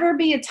never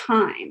be a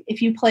time,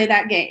 if you play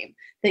that game,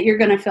 that you're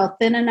going to feel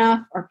thin enough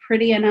or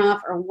pretty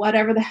enough or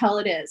whatever the hell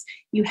it is.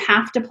 You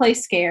have to play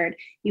scared.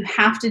 You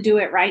have to do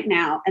it right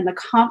now. And the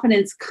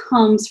confidence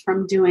comes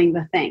from doing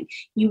the thing.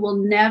 You will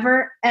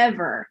never,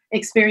 ever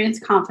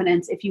experience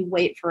confidence if you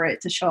wait for it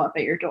to show up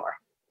at your door,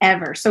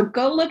 ever. So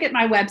go look at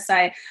my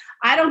website.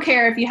 I don't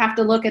care if you have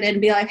to look at it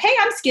and be like, hey,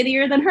 I'm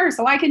skinnier than her,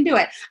 so I can do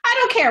it. I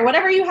don't care.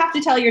 Whatever you have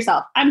to tell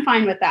yourself, I'm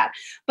fine with that.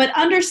 But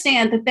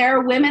understand that there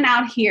are women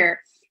out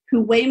here who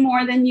weigh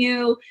more than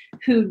you,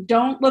 who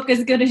don't look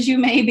as good as you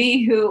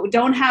maybe, who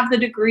don't have the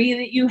degree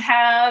that you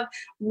have,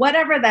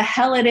 whatever the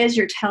hell it is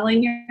you're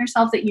telling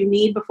yourself that you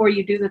need before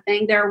you do the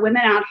thing. There are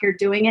women out here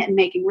doing it and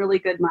making really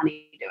good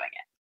money doing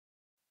it.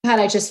 God,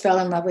 I just fell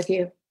in love with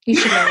you. You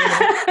should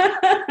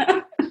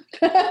know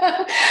me.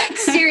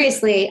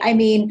 Seriously, I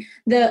mean,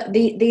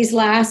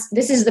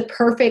 this is the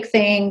perfect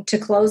thing to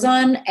close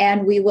on,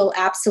 and we will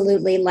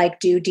absolutely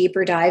do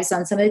deeper dives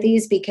on some of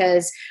these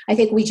because I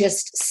think we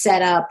just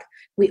set up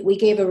we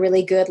gave a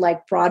really good,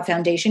 like, broad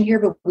foundation here,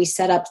 but we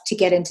set up to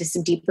get into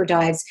some deeper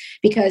dives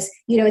because,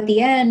 at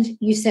the end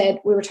you said,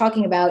 we were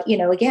talking about,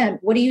 again,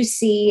 what do you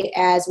see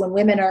as when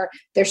women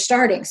they're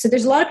starting? So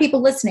there's a lot of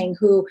people listening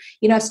who,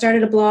 I've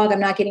started a blog, I'm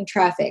not getting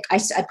traffic. I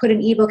put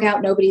an ebook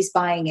out, nobody's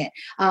buying it.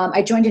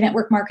 I joined a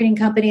network marketing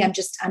company.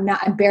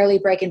 I'm barely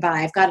breaking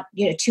by. I've got,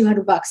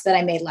 $200 that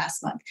I made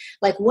last month.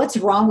 Like, what's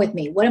wrong with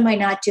me? What am I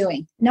not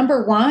doing?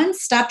 Number one,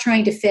 stop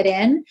trying to fit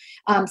in.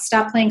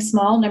 Stop playing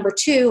small. Number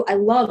two, I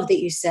love that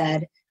you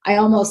said, I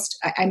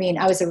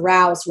was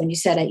aroused when you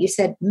said it. You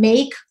said,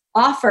 make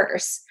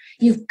offers.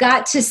 You've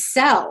got to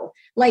sell.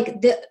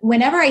 Like,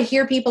 whenever I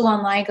hear people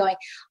online going,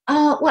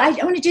 oh, well, I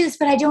want to do this,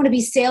 but I don't want to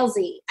be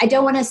salesy. I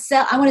don't want to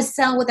sell. I want to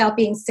sell without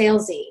being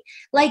salesy.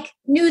 Like,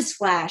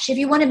 newsflash, if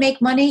you want to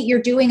make money,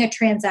 you're doing a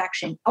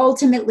transaction.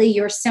 Ultimately,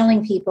 you're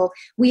selling people.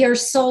 We are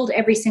sold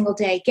every single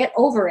day. Get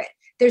over it.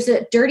 There's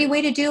a dirty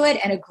way to do it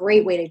and a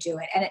great way to do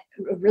it. And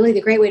really the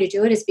great way to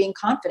do it is being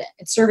confident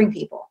and serving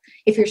people.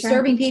 If you're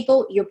serving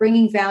people, you're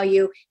bringing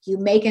value, you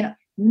make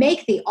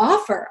the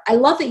offer. I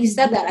love that you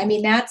said that. I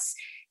mean, that's,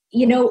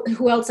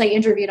 who else I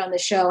interviewed on the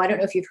show? I don't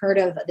know if you've heard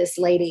of this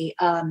lady,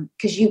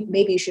 because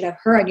maybe you should have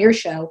her on your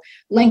show,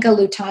 Lenka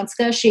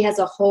Lutanska. She has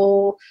a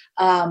whole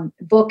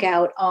book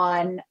out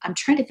on, I'm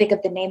trying to think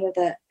of the name of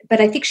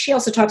but I think she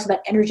also talks about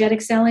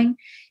energetic selling.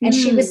 And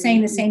she was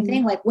saying the same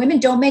thing, like, women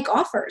don't make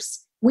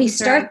offers. We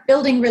start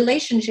building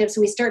relationships.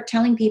 We start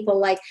telling people,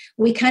 like,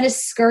 we kind of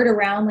skirt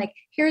around, like,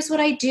 here's what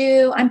I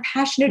do. I'm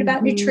passionate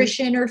about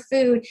nutrition or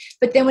food.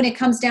 But then when it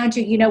comes down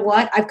to, you know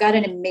what, I've got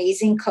an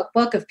amazing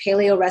cookbook of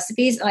paleo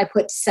recipes and I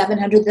put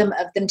 700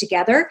 of them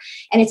together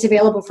and it's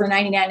available for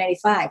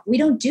 $99.95. We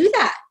don't do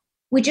that.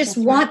 We just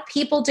want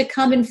people to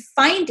come and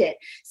find it.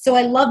 So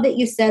I love that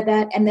you said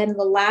that. And then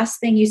the last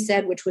thing you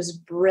said, which was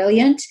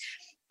brilliant,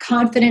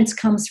 confidence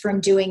comes from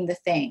doing the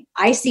thing.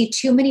 I see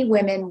too many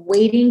women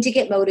waiting to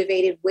get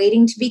motivated,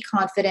 waiting to be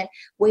confident,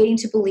 waiting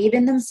to believe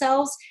in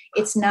themselves.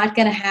 It's not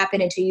going to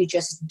happen until you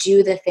just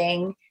do the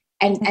thing.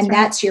 And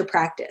that's your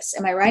practice.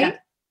 Am I right?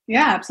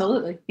 Yeah,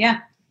 absolutely. Yeah.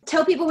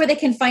 Tell people where they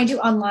can find you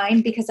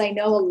online, because I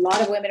know a lot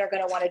of women are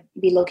going to want to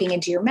be looking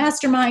into your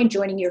mastermind,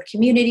 joining your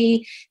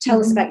community. Tell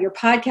us about your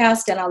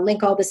podcast, and I'll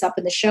link all this up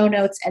in the show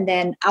notes. And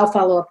then I'll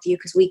follow up with you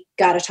because we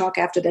got to talk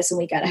after this and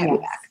we got to have you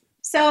back.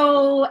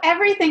 So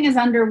everything is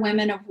under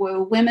Women of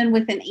Woo, women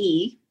with an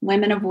E,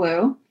 Women of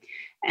Woo.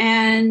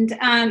 And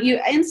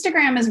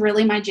Instagram is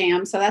really my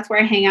jam. So that's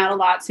where I hang out a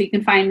lot. So you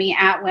can find me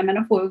at Women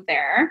of Woo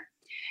there.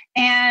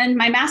 And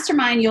my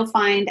mastermind you'll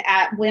find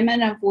at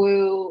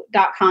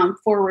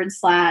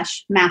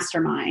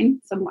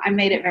womenofwoo.com/mastermind. So I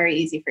made it very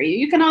easy for you.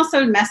 You can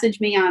also message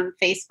me on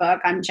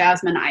Facebook. I'm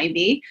Jasmine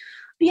Ivy.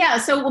 Yeah.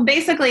 So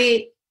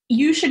basically,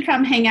 you should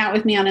come hang out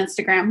with me on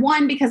Instagram.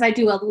 One, because I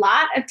do a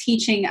lot of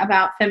teaching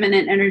about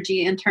feminine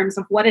energy in terms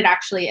of what it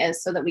actually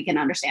is so that we can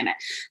understand it.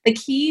 The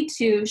key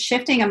to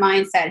shifting a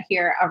mindset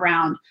here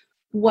around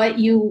what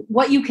you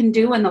can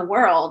do in the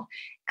world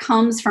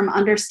comes from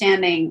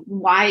understanding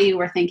why you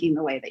are thinking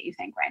the way that you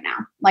think right now,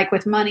 like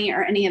with money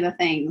or any of the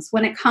things.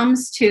 When it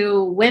comes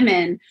to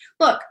women,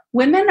 look,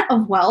 women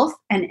of wealth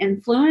and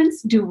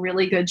influence do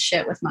really good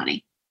shit with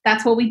money.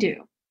 That's what we do.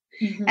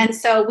 Mm-hmm. And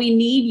so we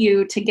need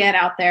you to get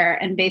out there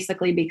and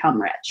basically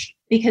become rich,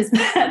 because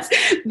that's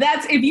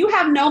if you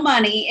have no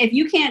money, if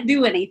you can't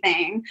do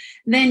anything,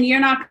 then you're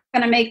not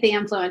going to make the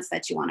influence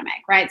that you want to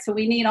make. Right. So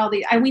we need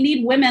we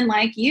need women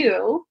like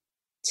you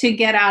to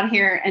get out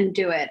here and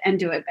do it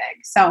big.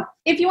 So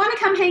if you want to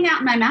come hang out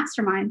in my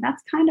mastermind,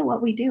 that's kind of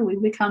what we do. We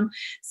become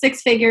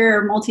 6-figure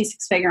or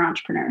multi-6-figure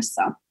entrepreneurs.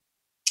 So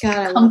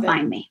come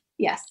find me.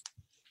 Yes.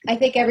 I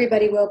think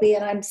everybody will be.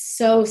 And I'm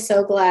so,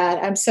 so glad.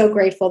 I'm so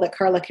grateful that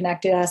Carla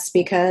connected us,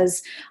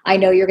 because I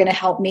know you're going to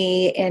help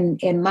me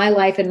in my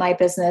life and my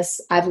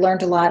business. I've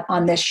learned a lot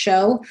on this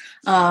show.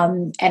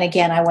 And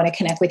again, I want to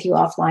connect with you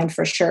offline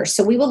for sure.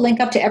 So we will link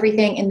up to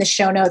everything in the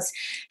show notes.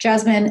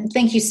 Jasmine,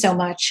 thank you so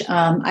much.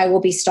 I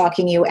will be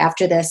stalking you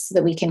after this so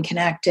that we can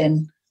connect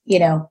and,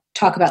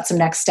 talk about some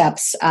next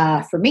steps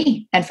for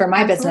me and for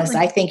my business.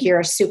 I think you're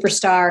a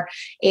superstar,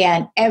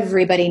 and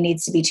everybody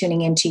needs to be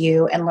tuning into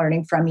you and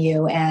learning from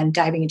you and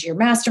diving into your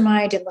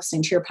mastermind and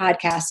listening to your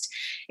podcast,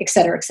 et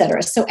cetera, et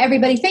cetera. So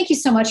everybody, thank you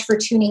so much for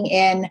tuning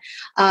in.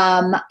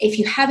 If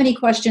you have any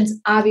questions,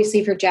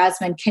 obviously for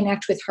Jasmine,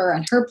 connect with her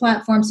on her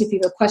platforms. If you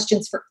have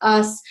questions for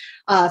us,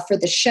 for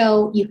the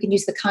show, you can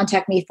use the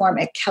contact me form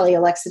at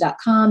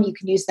kellyalexa.com. You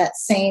can use that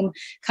same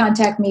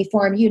contact me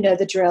form. You know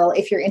the drill.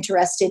 If you're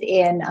interested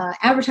in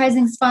advertising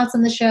spots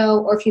on the show,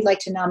 or if you'd like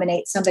to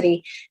nominate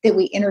somebody that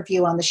we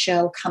interview on the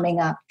show coming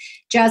up.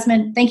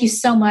 Jasmine, thank you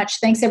so much.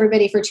 Thanks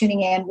everybody for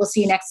tuning in. We'll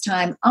see you next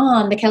time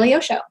on The Kelly O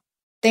Show.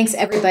 Thanks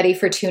everybody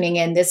for tuning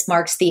in. This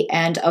marks the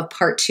end of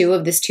part 2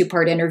 of this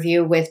 2-part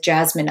interview with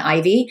Jasmine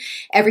Ivy.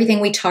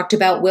 Everything we talked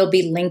about will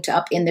be linked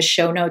up in the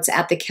show notes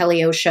at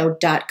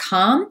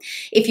thekellyoShow.com.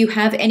 If you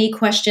have any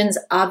questions,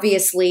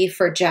 obviously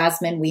for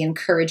Jasmine, we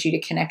encourage you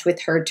to connect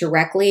with her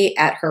directly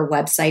at her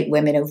website,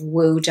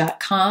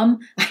 womenofwoo.com.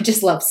 I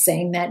just love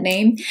saying that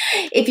name.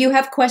 If you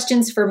have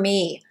questions for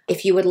me,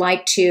 If you would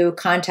like to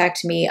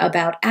contact me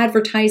about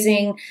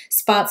advertising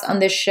spots on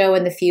this show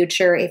in the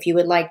future, if you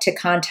would like to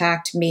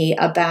contact me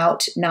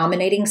about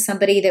nominating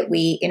somebody that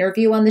we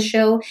interview on the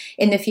show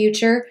in the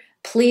future,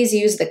 please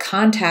use the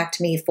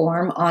contact me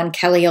form on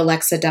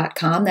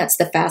kellyolexa.com. That's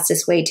the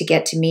fastest way to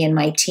get to me and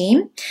my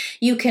team.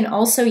 You can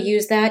also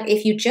use that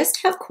if you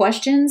just have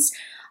questions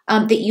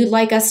that you'd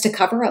like us to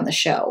cover on the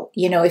show.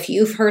 You know, if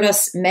you've heard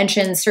us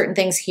mention certain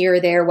things here or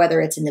there,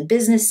 whether it's in the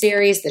business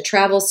series, the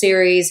travel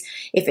series,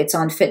 if it's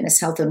on fitness,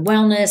 health, and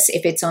wellness,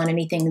 if it's on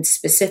anything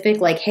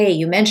specific, like, hey,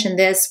 you mentioned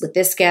this with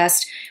this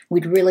guest,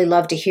 we'd really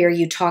love to hear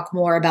you talk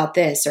more about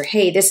this, or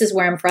hey, this is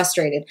where I'm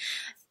frustrated.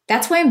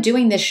 That's why I'm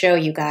doing this show,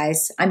 you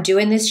guys. I'm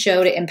doing this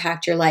show to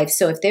impact your life.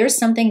 So if there's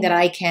something that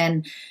I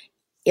can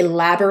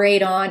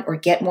elaborate on or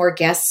get more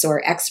guests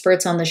or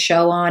experts on the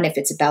show on, if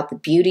it's about the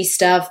beauty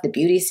stuff, the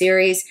beauty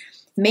series,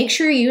 make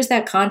sure you use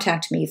that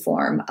contact me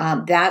form.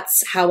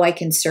 That's how I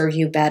can serve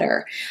you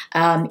better.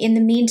 In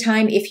the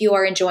meantime, if you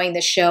are enjoying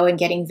the show and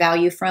getting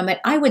value from it,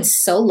 I would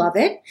so love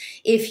it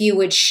if you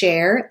would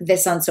share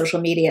this on social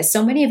media.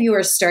 So many of you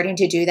are starting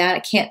to do that. I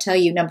can't tell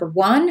you, number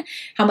one,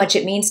 how much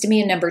it means to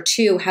me, and number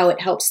two, how it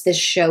helps this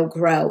show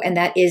grow. And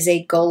that is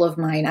a goal of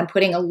mine. I'm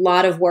putting a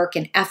lot of work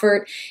and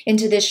effort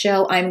into this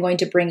show. I'm going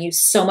to bring you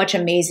so much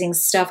amazing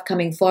stuff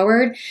coming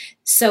forward.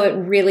 So it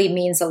really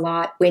means a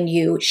lot when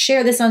you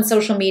share this on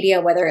social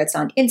media, whether it's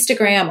on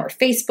Instagram or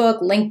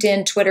Facebook,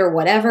 LinkedIn, Twitter,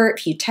 whatever.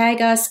 If you tag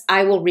us,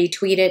 I will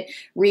retweet it,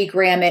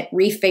 regram it,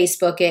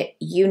 refacebook it,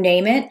 you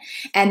name it.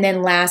 And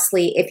then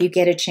lastly, if you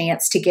get a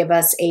chance to give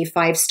us a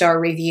 5-star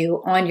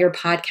review on your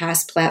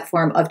podcast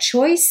platform of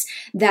choice,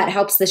 that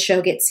helps the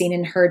show get seen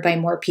and heard by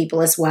more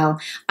people as well.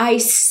 I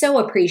so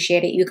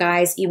appreciate it, you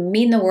guys. You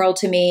mean the world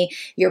to me.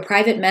 Your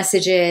private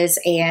messages,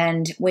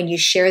 and when you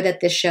share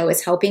that this show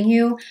is helping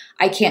you,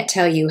 I can't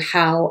tell you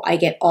how I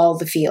get all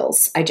the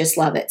feels. I just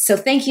love it. So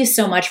thank you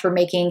so much for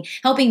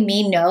helping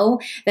me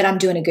know that I'm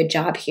doing a good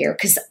job here,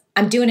 because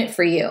I'm doing it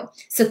for you.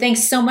 So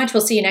thanks so much.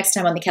 We'll see you next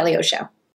time on The Kelly O Show.